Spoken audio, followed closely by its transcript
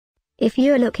If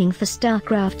you're looking for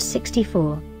Starcraft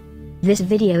 64, this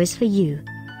video is for you.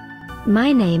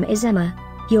 My name is Emma,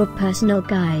 your personal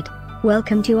guide.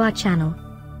 Welcome to our channel.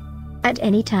 At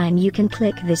any time you can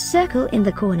click this circle in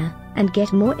the corner, and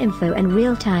get more info and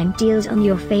real-time deals on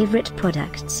your favorite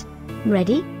products.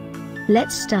 Ready?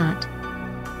 Let's start.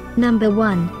 Number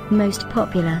 1, Most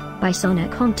Popular, by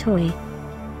Sonokong Toy.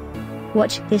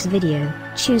 Watch this video,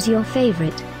 choose your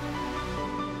favorite.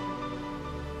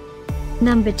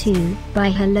 Number 2,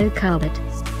 by Hello Carbot.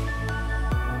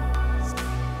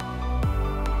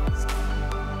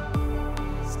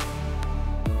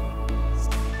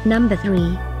 Number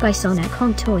 3, by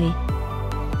Sonokong Toy.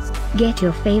 Get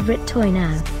your favorite toy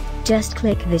now. Just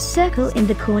click this circle in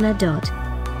the corner dot.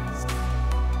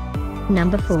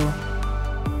 Number 4.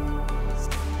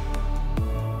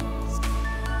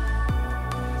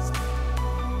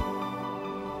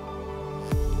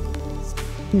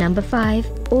 Number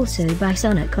 5, also by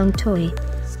sonokong Toy.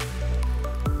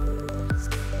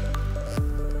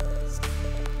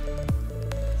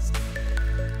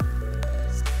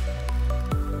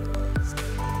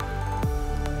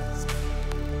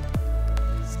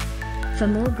 For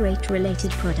more great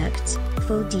related products,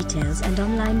 full details and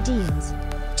online deals,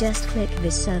 just click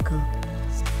this circle.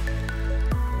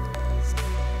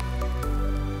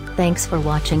 Thanks for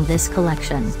watching this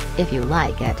collection. If you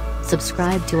like it,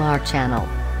 subscribe to our channel.